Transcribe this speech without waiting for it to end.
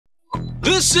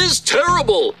This is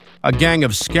terrible! A gang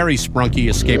of scary Sprunki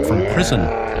escaped from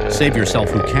prison. Save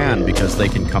yourself who can, because they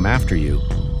can come after you.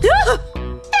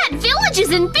 That village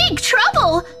is in big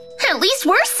trouble! At least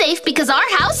we're safe because our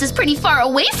house is pretty far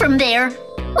away from there.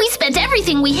 We spent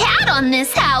everything we had on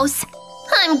this house.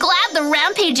 I'm glad the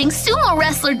rampaging sumo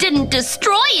wrestler didn't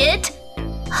destroy it.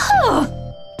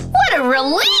 What a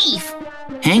relief!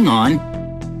 Hang on.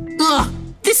 Ugh,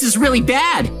 this is really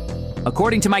bad.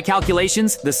 According to my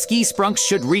calculations, the ski sprunks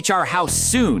should reach our house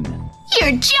soon.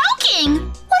 You're joking!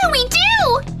 What do we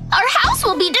do? Our house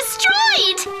will be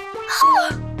destroyed!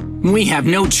 We have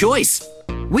no choice.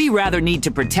 We rather need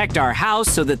to protect our house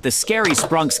so that the scary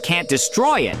sprunks can't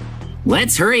destroy it.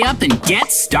 Let's hurry up and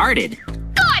get started.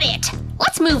 Got it!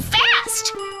 Let's move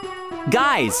fast!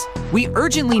 Guys, we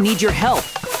urgently need your help.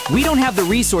 We don't have the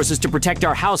resources to protect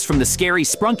our house from the scary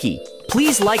Sprunki.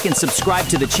 Please like and subscribe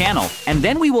to the channel, and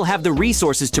then we will have the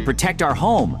resources to protect our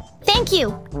home. Thank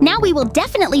you. Now we will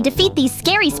definitely defeat these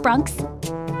scary sprunks.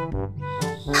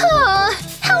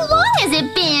 How long has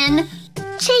it been?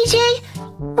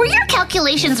 JJ, were your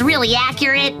calculations really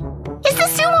accurate? Is the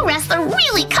sumo wrestler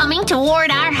really coming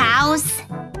toward our house?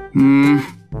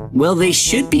 Well, they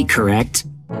should be correct.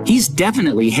 He's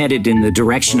definitely headed in the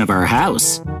direction of our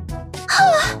house.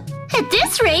 At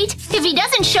this rate, if he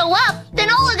doesn't show up, then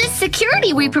all of this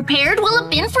security we prepared will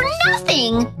have been for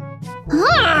nothing.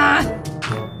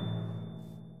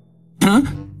 Huh?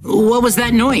 What was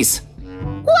that noise?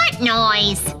 What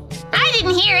noise? I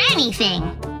didn't hear anything.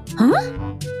 Huh?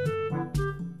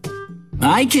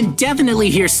 I can definitely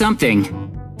hear something.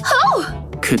 Oh!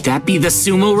 Could that be the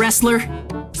sumo wrestler?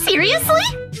 Seriously?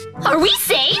 Are we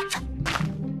safe?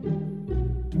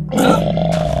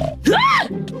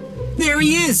 There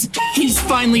he is! He's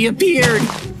finally appeared!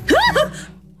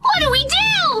 What do we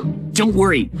do? Don't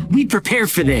worry, we prepared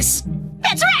for this.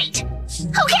 That's right!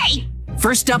 Okay!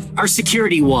 First up, our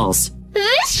security walls.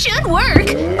 This should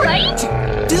work, right?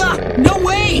 Duh! No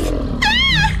way!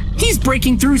 He's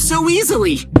breaking through so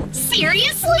easily!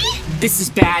 Seriously? This is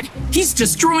bad. He's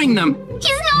destroying them!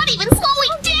 He's not even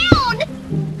slowing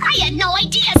down! I had no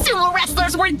idea sumo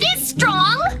wrestlers were this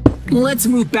strong! Let's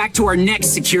move back to our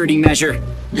next security measure.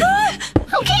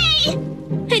 Okay!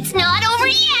 It's not over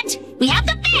yet! We have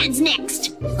the fans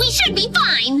next! We should be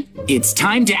fine! It's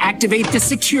time to activate the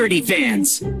security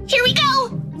fans. Here we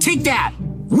go! Take that!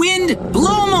 Wind,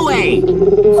 blow them away!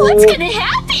 What's gonna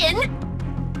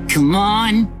happen? Come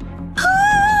on!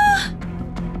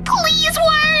 Please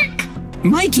work!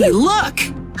 Mikey, look!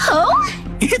 Oh?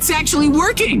 It's actually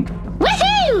working!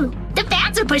 Woohoo! The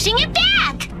fans are pushing it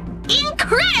back!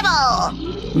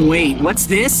 Incredible! Wait, what's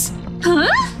this? Huh?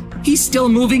 He's still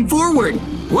moving forward.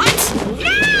 What?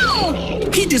 No!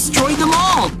 He destroyed them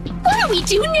all! What do we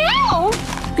do now?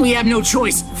 We have no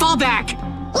choice. Fall back!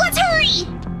 Let's hurry!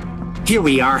 Here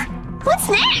we are. What's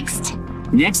next?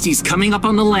 Next, he's coming up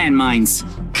on the landmines.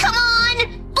 Come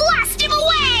on! Blast him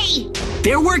away!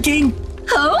 They're working!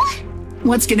 Oh?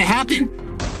 What's gonna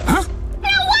happen? Huh? No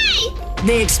way!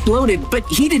 They exploded, but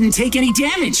he didn't take any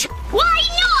damage. Why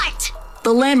not?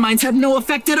 The landmines have no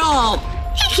effect at all.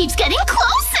 He keeps getting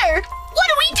closer! What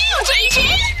do we do,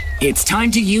 JJ? It's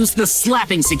time to use the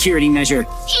slapping security measure.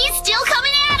 He's still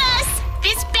coming at us!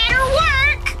 This better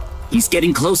work! He's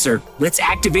getting closer. Let's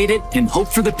activate it and hope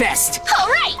for the best. All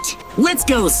right! Let's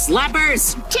go,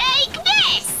 slappers! Take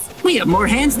this! We have more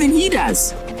hands than he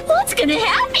does. What's gonna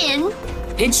happen?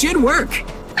 It should work.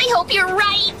 I hope you're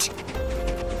right.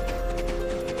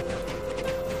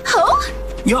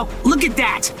 Oh? Yo, look at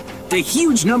that! The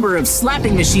huge number of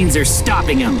slapping machines are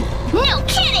stopping him. No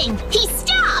kidding! He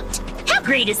stopped! How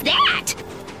great is that?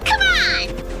 Come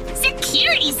on!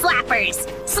 Security slappers!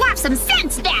 Slap some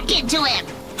sense back into him!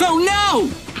 Oh no!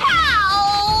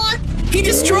 Ow! He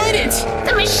destroyed it!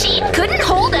 The machine couldn't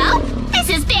hold up? This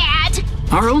is bad!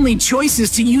 Our only choice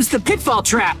is to use the pitfall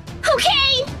trap.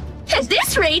 Okay! At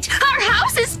this rate, our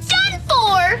house is done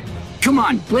for! Come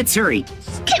on, let's hurry.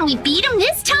 Can we beat him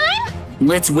this time?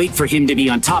 Let's wait for him to be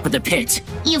on top of the pit.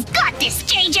 You've got this,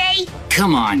 JJ!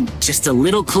 Come on, just a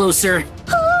little closer.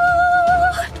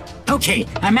 Okay,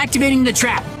 I'm activating the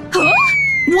trap. Huh?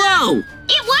 Whoa!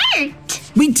 It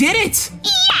worked! We did it!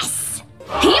 Yes!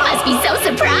 He must be so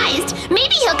surprised.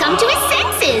 Maybe he'll come to his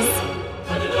senses.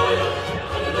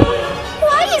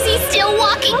 Why is he still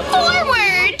walking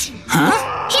forward?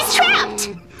 Huh? He's trapped!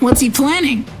 What's he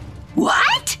planning?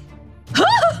 What?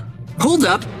 Hold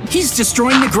up, he's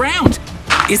destroying the ground.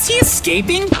 Is he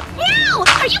escaping? No!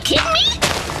 Are you kidding me?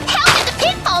 How did the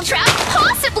pitfall trap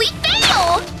possibly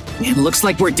fail? It looks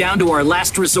like we're down to our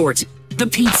last resort. The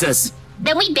pizzas.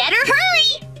 Then we better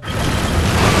hurry!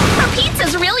 Our pizza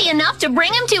pizza's really enough to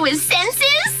bring him to his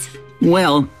senses?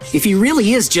 Well, if he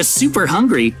really is just super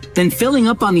hungry, then filling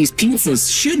up on these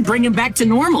pizzas should bring him back to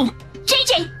normal.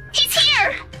 JJ, he's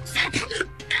here!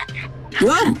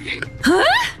 Whoa! Huh?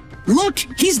 Look,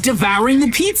 he's devouring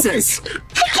the pizzas!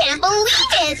 I can't believe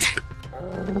it!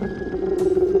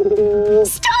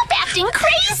 Stop acting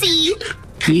crazy!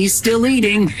 He's still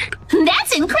eating.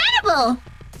 That's incredible!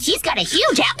 He's got a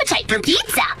huge appetite for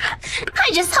pizza. I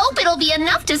just hope it'll be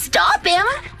enough to stop him.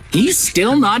 He's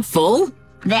still not full?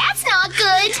 That's not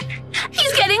good.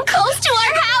 He's getting close to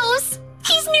our house.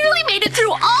 He's nearly made it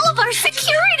through all of our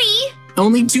security.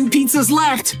 Only 2 pizzas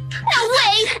left. No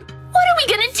way! What are we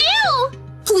gonna do?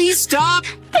 Please stop.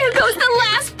 There goes the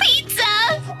last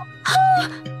pizza.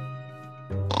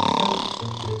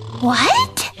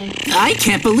 What? I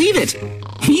can't believe it.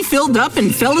 He filled up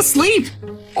and fell asleep.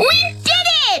 We did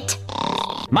it!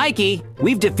 Mikey,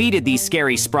 we've defeated these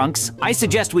scary sprunks. I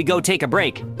suggest we go take a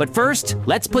break. But first,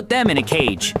 let's put them in a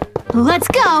cage. Let's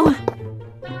go.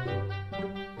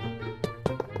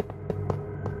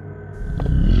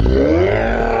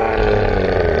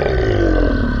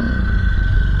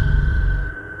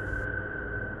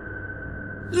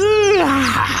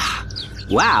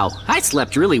 Wow, I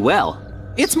slept really well.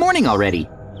 It's morning already.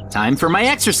 Time for my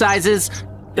exercises.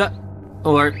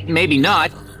 Or maybe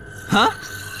not. Huh?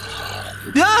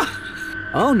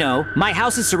 Ah! Oh no, my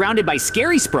house is surrounded by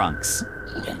scary sprunks.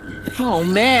 Oh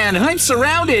man, I'm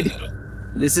surrounded.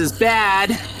 This is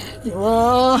bad.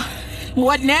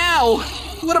 What now?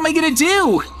 What am I gonna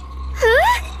do?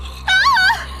 Huh?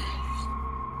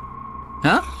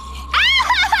 Huh?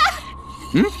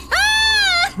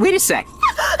 Wait a sec.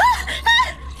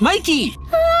 Mikey!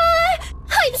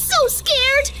 I'm so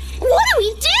scared! What do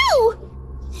we do?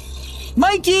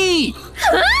 Mikey!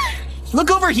 Huh? Look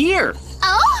over here!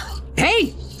 Oh?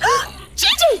 Hey!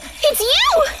 JJ, it's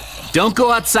you! Don't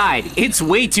go outside. It's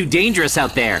way too dangerous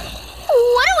out there.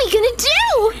 What are we gonna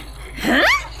do?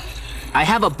 Huh? I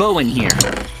have a bow in here.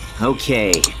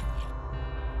 Okay.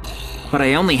 But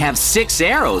I only have 6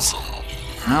 arrows.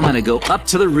 I'm gonna go up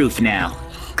to the roof now.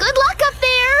 Good luck up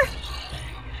there!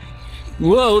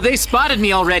 Whoa, they spotted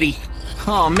me already.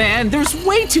 Oh man, there's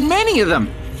way too many of them.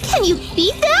 Can you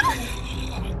beat them?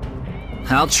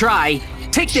 I'll try.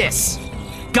 Take this.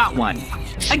 Got one.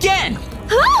 Again!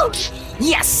 Oh!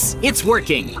 Yes, it's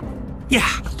working. Yeah.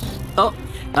 Oh,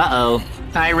 uh-oh.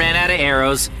 I ran out of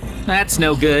arrows. That's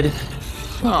no good.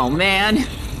 Oh man.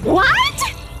 What?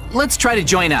 Let's try to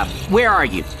join up. Where are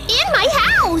you? In my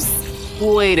house!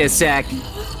 Wait a sec.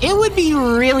 It would be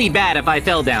really bad if I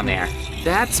fell down there.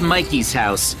 That's Mikey's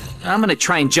house. I'm gonna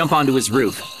try and jump onto his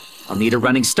roof. I'll need a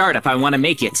running start if I want to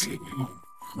make it.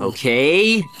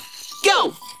 Okay.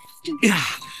 Go!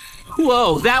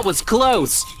 Whoa, that was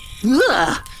close.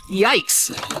 Ugh,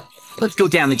 yikes. Let's go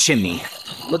down the chimney.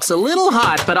 Looks a little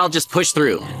hot, but I'll just push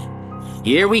through.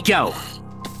 Here we go.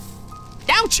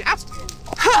 Ouch! Ouch.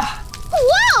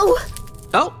 Whoa!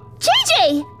 Oh,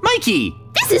 JJ! Mikey!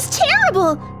 This is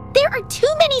terrible! There are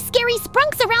too many scary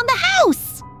sprunks around the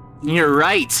house! You're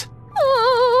right.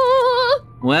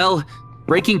 Well,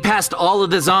 breaking past all of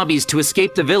the zombies to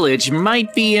escape the village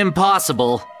might be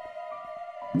impossible.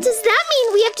 Does that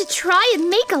mean we have to try and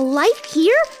make a life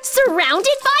here,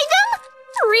 surrounded by them?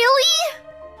 Really?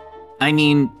 I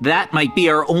mean, that might be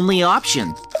our only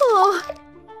option. Oh.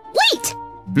 Wait!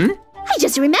 I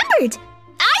just remembered!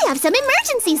 I have some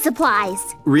emergency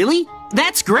supplies! Really?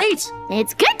 That's great!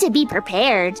 It's good to be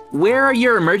prepared. Where are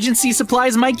your emergency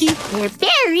supplies, Mikey? They're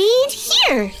buried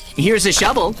here. Here's a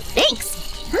shovel. Thanks.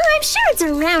 I'm sure it's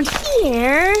around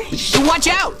here. Watch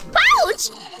out! Ouch!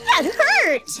 That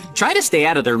hurt! Try to stay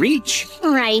out of their reach.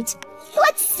 Right.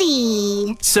 Let's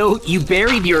see. So, you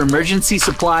buried your emergency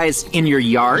supplies in your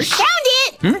yard? Found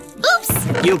it!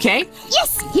 Oops! You okay?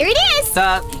 Yes, here it is!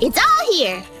 It's all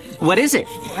here. What is it?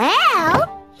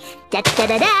 Well...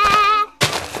 Da-da-da-da!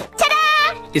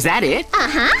 Ta-da! Is that it?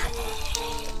 Uh-huh.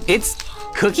 It's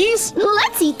cookies?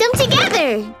 Let's eat them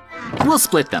together. We'll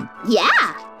split them. Yeah.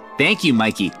 Thank you,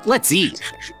 Mikey. Let's eat.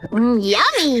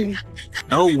 Yummy.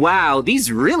 Oh, wow.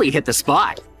 These really hit the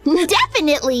spot.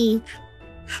 Definitely.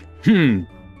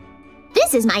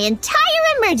 This is my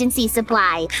entire emergency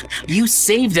supply. You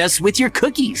saved us with your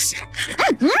cookies.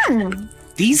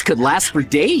 These could last for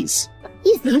days.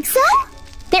 You think so?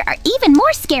 There are even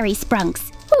more scary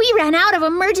sprunks. We ran out of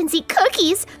emergency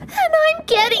cookies, and I'm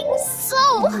getting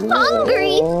so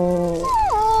hungry.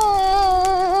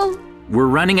 We're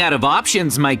running out of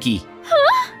options, Mikey.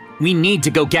 Huh? We need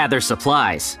to go gather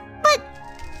supplies. But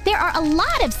There are a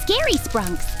lot of scary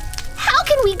sprunks. how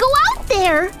can we go out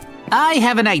there? I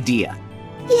have an idea.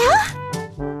 Yeah?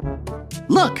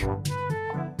 Look,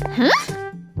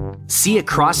 Huh? See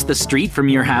across the street from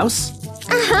your house?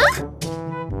 Uh-huh.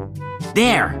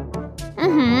 There!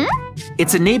 Mm-hmm.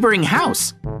 It's a neighboring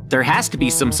house. There has to be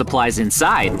some supplies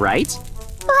inside, right?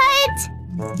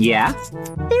 But Yeah?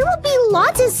 there will be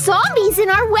lots of zombies in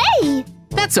our way.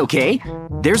 That's okay.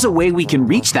 There's a way we can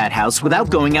reach that house without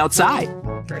going outside.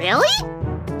 Really?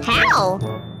 How?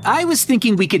 I was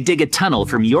thinking we could dig a tunnel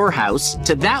from your house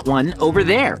to that one over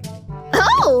there.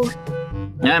 Oh,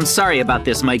 I'm sorry about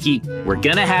this, Mikey. We're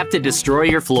gonna have to destroy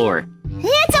your floor.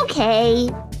 it's okay.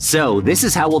 So, this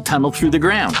is how we'll tunnel through the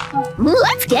ground.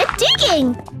 Let's get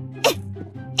digging.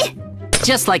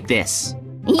 Just like this.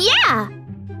 Yeah,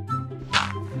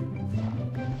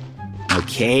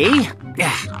 Okay.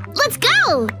 let's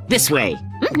go. This way.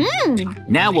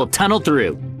 Mm-hmm. Now we'll tunnel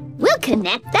through. We'll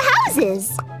connect the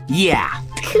houses. Yeah.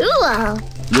 Cool.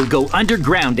 We'll go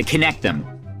underground to connect them.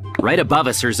 Right above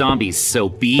us are zombies, so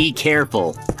be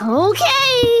careful.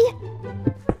 Okay.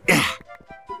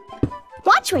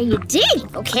 Watch where you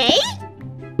dig, okay?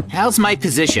 How's my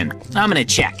position? I'm gonna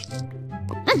check.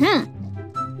 Mm-hmm.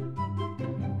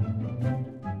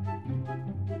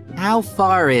 How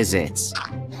far is it?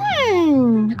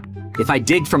 Hmm. If I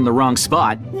dig from the wrong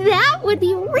spot, That would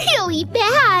be really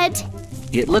bad.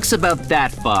 it looks about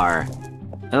that far.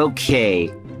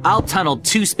 Okay, I'll tunnel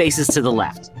 2 spaces to the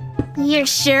left. You're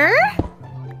sure?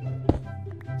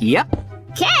 Yep,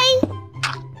 Okay.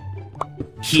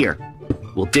 here.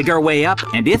 We'll dig our way up,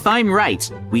 and if I'm right,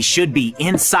 we should be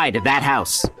inside of that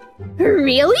house.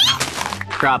 Really?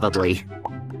 Probably.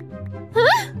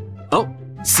 Huh? Oh,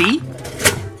 see?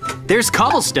 There's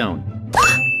cobblestone.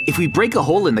 If we break a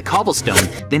hole in the cobblestone,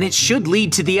 then it should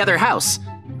lead to the other house.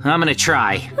 I'm gonna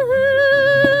try.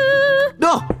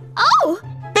 Oh, Oh!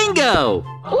 bingo!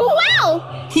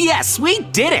 Wow! Yes, we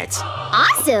did it!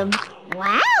 Awesome!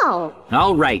 Wow!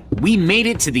 All right, we made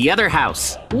it to the other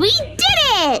house. We did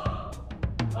it!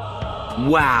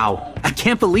 Wow, I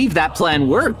can't believe that plan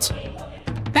worked.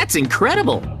 That's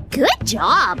incredible. Good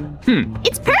job! Hmm,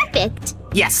 It's perfect!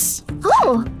 yes.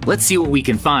 Oh! Let's see what we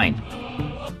can find.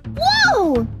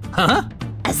 Whoa! Huh?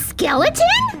 A skeleton?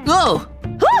 Oh,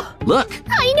 Oh, look,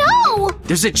 I know!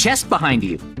 there's a chest behind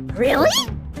you. Really?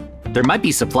 There might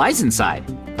be supplies inside.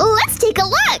 Let's take a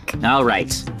look! All right,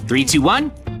 3, 2,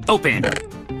 1, open.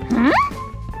 Huh?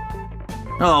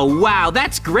 Oh, wow,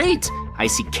 that's great. I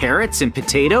see carrots and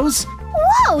potatoes.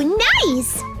 Whoa,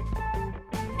 nice!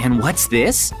 And what's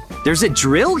this? There's a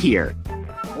drill here.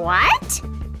 What?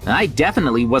 I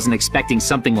definitely wasn't expecting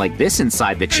something like this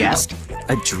inside the chest.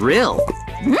 A drill.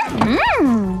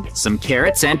 Mm-hmm. Some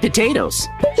carrots and potatoes.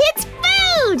 It's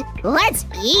food! Let's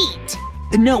eat!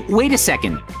 No, wait a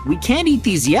second. We can't eat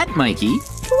these yet, Mikey.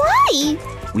 Why?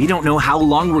 We don't know how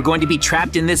long we're going to be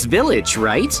trapped in this village,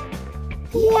 right?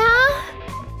 Yeah?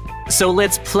 So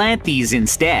let's plant these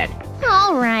instead.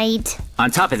 All right. On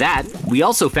top of that, we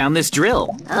also found this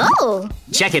drill. Oh,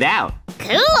 Check it out.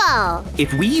 cool!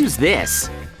 If we use this,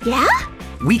 Yeah?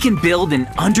 we can build an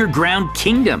underground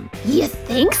kingdom. You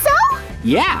think so?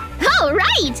 Yeah. All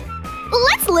right!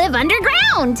 Let's live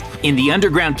underground! In the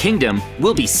underground kingdom,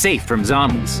 we'll be safe from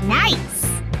zombies. Nice!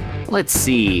 Let's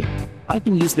see. I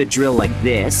can use the drill like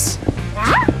this.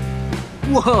 Huh?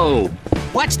 Whoa!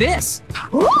 Watch this.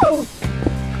 Ooh!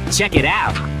 Check it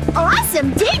out.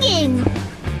 Awesome digging!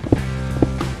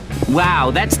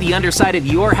 Wow, that's the underside of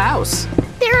your house.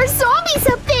 There are zombies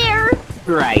up there!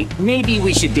 Right, maybe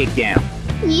we should dig down.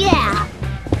 Yeah!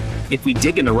 If we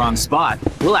dig in the wrong spot,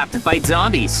 we'll have to fight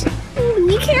zombies.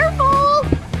 Be careful!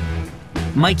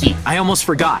 Mikey, I almost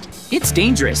forgot. It's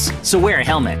dangerous, so wear a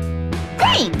helmet.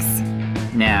 Thanks!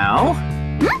 Now,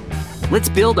 let's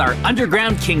build our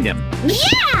underground kingdom.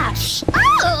 Yeah!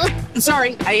 Oh!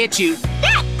 Sorry, I hit you.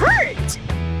 That hurt!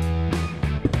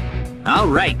 All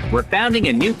right, we're founding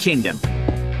a new kingdom.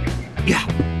 Yeah,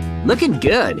 looking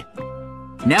good.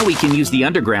 Now we can use the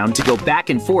underground to go back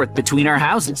and forth between our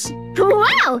houses.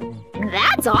 Wow!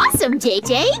 That's awesome,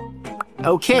 JJ!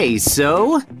 Okay,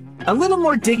 so a little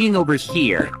more digging over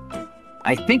here.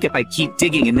 I think if I keep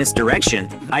digging in this direction,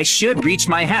 I should reach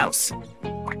my house.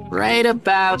 Right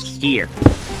about here.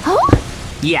 Oh?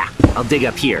 Yeah, I'll dig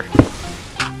up here.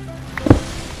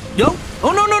 No!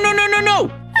 Oh, no, no, no, no, no,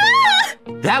 no! Ah!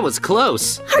 That was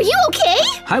close. Are you okay?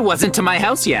 I wasn't to my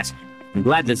house yet. I'm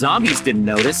glad the zombies didn't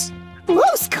notice.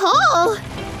 Close call!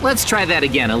 Let's try that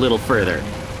again a little further.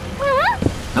 Huh?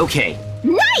 Okay,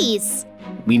 Nice!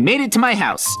 we made it to my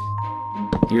house.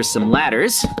 Here's some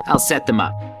ladders. I'll set them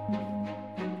up.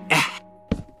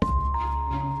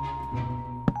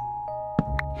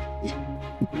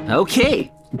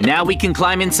 Okay, now we can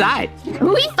climb inside.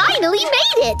 We finally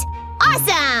made it!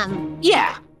 Awesome!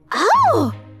 Yeah,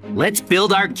 Oh! Let's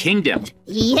build our kingdom.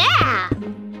 Yeah!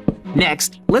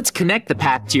 Next, let's connect the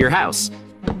path to your house.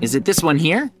 Is it this one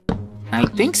here? I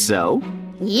think so.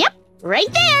 Yep, right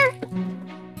there.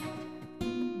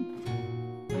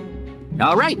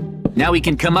 All right, now we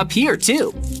can come up here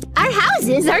too. Our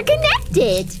houses are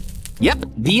connected. Yep,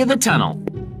 via the tunnel.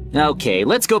 Okay,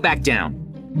 let's go back down.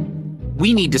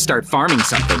 We need to start farming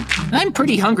something. I'm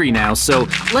pretty hungry now, so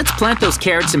let's plant those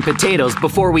carrots and potatoes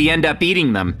before we end up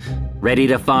eating them. Ready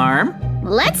to farm?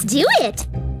 Let's do it.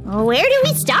 Where do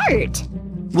we start?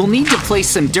 We'll need to place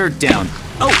some dirt down.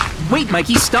 Oh, wait,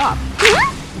 Mikey, stop.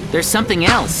 Huh? There's something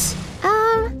else.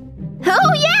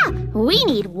 Oh yeah, we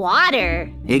need water.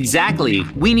 Exactly,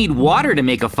 we need water to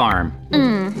make a farm.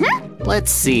 Mm-hmm.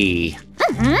 Let's see.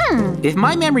 If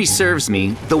my memory serves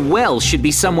me, the well should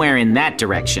be somewhere in that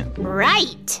direction.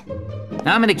 Right.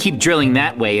 I'm gonna keep drilling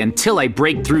that way until I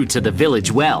break through to the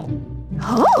village well.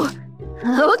 Oh,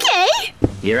 okay.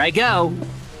 Here I go.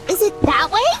 Is it that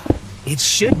way? It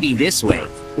should be this way.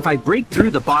 If I break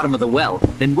through the bottom of the well,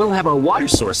 then we'll have our water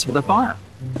source for the farm.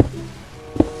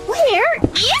 Where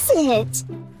is it?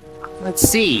 Let's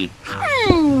see.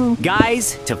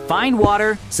 Guys, to find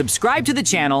water, subscribe to the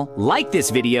channel, like this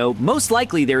video. Most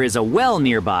likely there is a well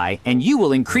nearby, and you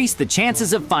will increase the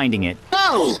chances of finding it.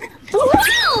 Oh!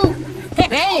 Woo!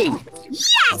 Hey!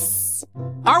 Yes!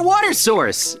 Our water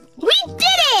source! We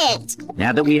did it!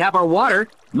 Now that we have our water,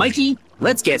 Mikey,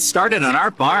 let's get started on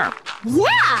our farm.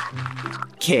 Yeah!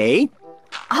 Okay,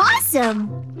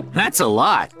 Awesome! that's a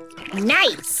lot.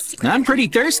 Nice! I'm pretty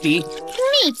thirsty.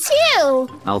 Me too!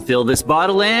 I'll fill this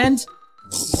bottle and...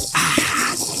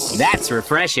 That's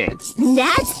refreshing.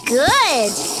 That's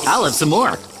good! I'll have some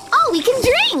more. Oh, we can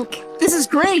drink! This is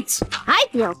great. I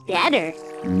feel better.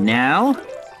 Now...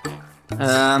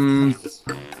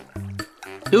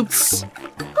 Oops.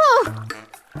 Oh.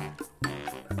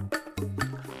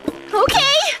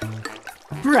 Okay!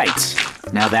 Right.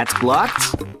 Now that's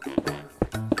blocked.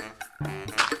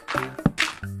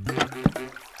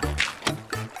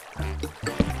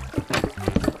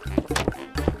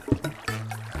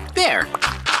 There.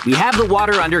 We have the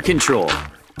water under control.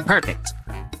 Perfect.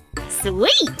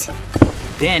 Sweet!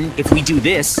 Then, if we do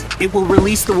this, it will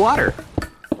release the water.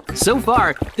 So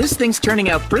far, this thing's turning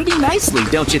out pretty nicely,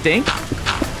 don't you think?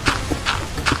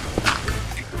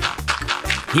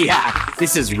 Yeah,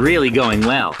 this is really going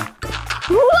well.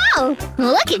 Whoa!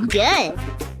 Looking good!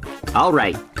 All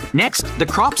right, next, the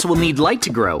crops will need light to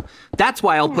grow. That's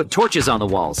why I'll put torches on the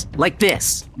walls, like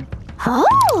this.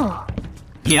 Oh!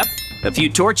 Yep, a few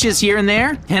torches here and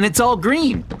there, and it's all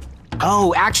green.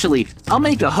 Oh, actually, I'll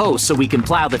make a hoe so we can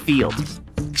plow the field.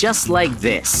 Just like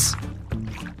this.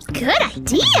 Good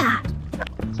idea!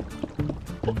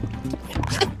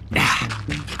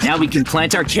 Now we can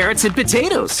plant our carrots and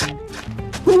potatoes.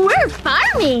 We're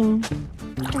farming!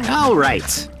 All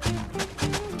right.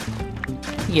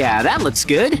 Yeah, that looks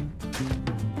good.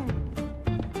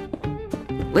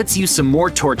 Let's use some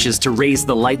more torches to raise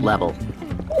the light level.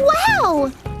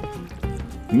 Wow!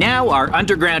 Now our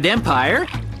underground empire...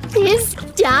 Is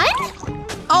done?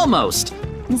 Almost.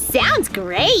 Sounds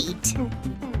great!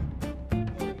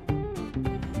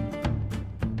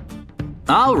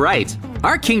 All right.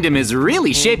 Our kingdom is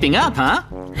really shaping up, huh?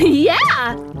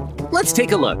 Yeah! Let's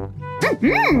take a look.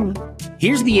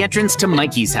 Here's the entrance to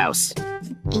Mikey's house.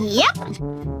 Yep!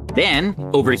 Then,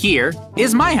 over here,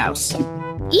 is my house.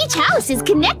 Each house is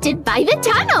connected by the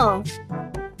tunnel!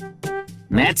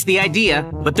 That's the idea,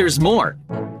 but there's more.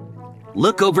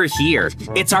 Look over here.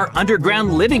 It's our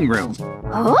underground living room.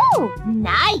 Oh,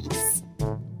 nice!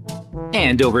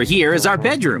 And over here is our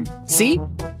bedroom. See?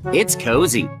 It's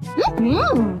cozy.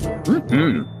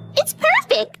 It's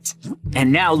perfect!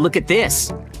 And now look at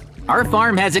this. Our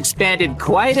farm has expanded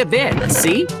quite a bit,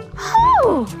 see?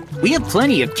 Oh! We have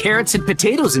plenty of carrots and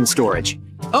potatoes in storage.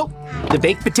 Oh, the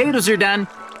baked potatoes are done.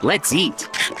 Let's eat.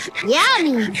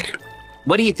 Yummy!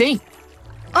 What do you think?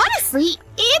 Honestly,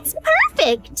 it's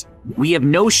perfect! We have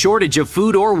no shortage of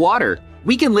food or water.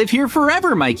 We can live here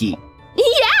forever, Mikey.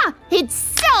 Yeah! It's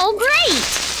so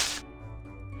great!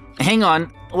 Hang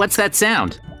on, what's that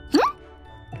sound?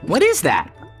 What is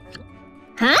that?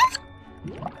 Huh?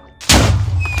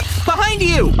 Behind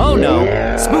you! Oh no,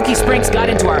 Spooky Sprinks got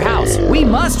into our house. We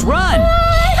must run!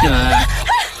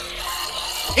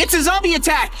 It's a zombie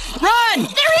attack! Run!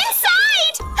 They're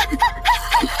inside!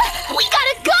 We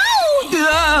gotta go!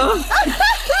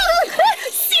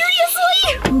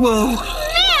 Seriously? Whoa.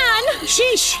 Man!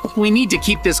 Sheesh, we need to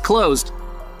keep this closed.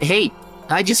 Hey,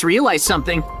 I just realized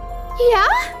something. Yeah?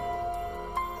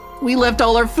 We left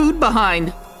all our food behind.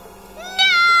 No!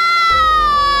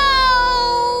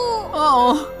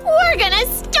 Oh. We're gonna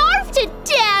starve to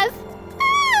death!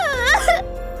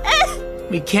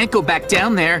 We can't go back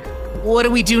down there. What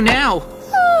do we do now?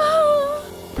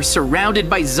 We're surrounded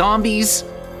by zombies.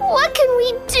 What can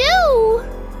we do?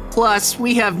 Plus,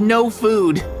 we have no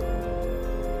food.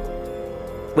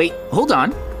 Wait, hold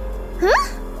on.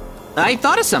 Huh? I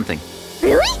thought of something.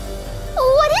 Really?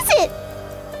 What is it?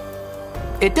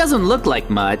 It doesn't look like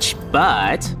much,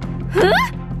 but...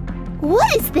 Huh?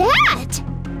 What is that?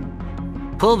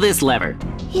 Pull this lever.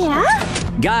 Yeah?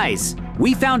 Guys,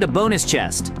 we found a bonus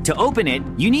chest. To open it,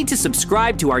 you need to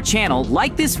subscribe to our channel,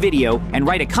 like this video, and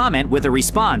write a comment with a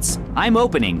response. I'm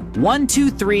opening. 1, 2,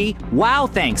 3. Wow,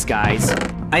 thanks, guys.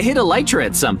 I hit Elytra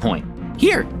at some point.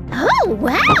 Here. Oh,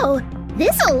 wow!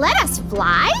 This'll let us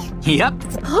fly? Yep.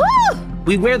 Oh!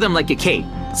 We wear them like a cape.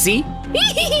 See?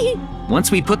 Once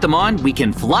we put them on, we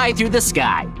can fly through the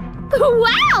sky.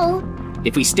 Wow!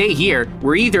 If we stay here,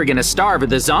 we're either gonna starve or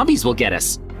the zombies will get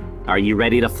us. Are you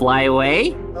ready to fly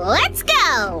away? Let's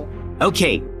go!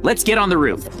 Okay, let's get on the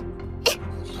roof.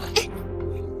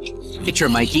 Picture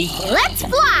Mikey. Let's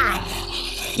fly!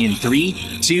 In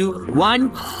 3, 2,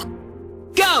 1,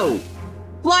 go!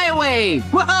 Fly away!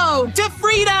 Whoa, to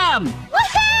freedom!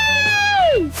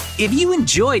 Woohoo! If you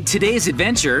enjoyed today's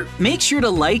adventure, make sure to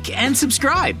like and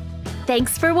subscribe.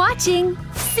 Thanks for watching.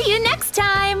 See you next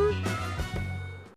time.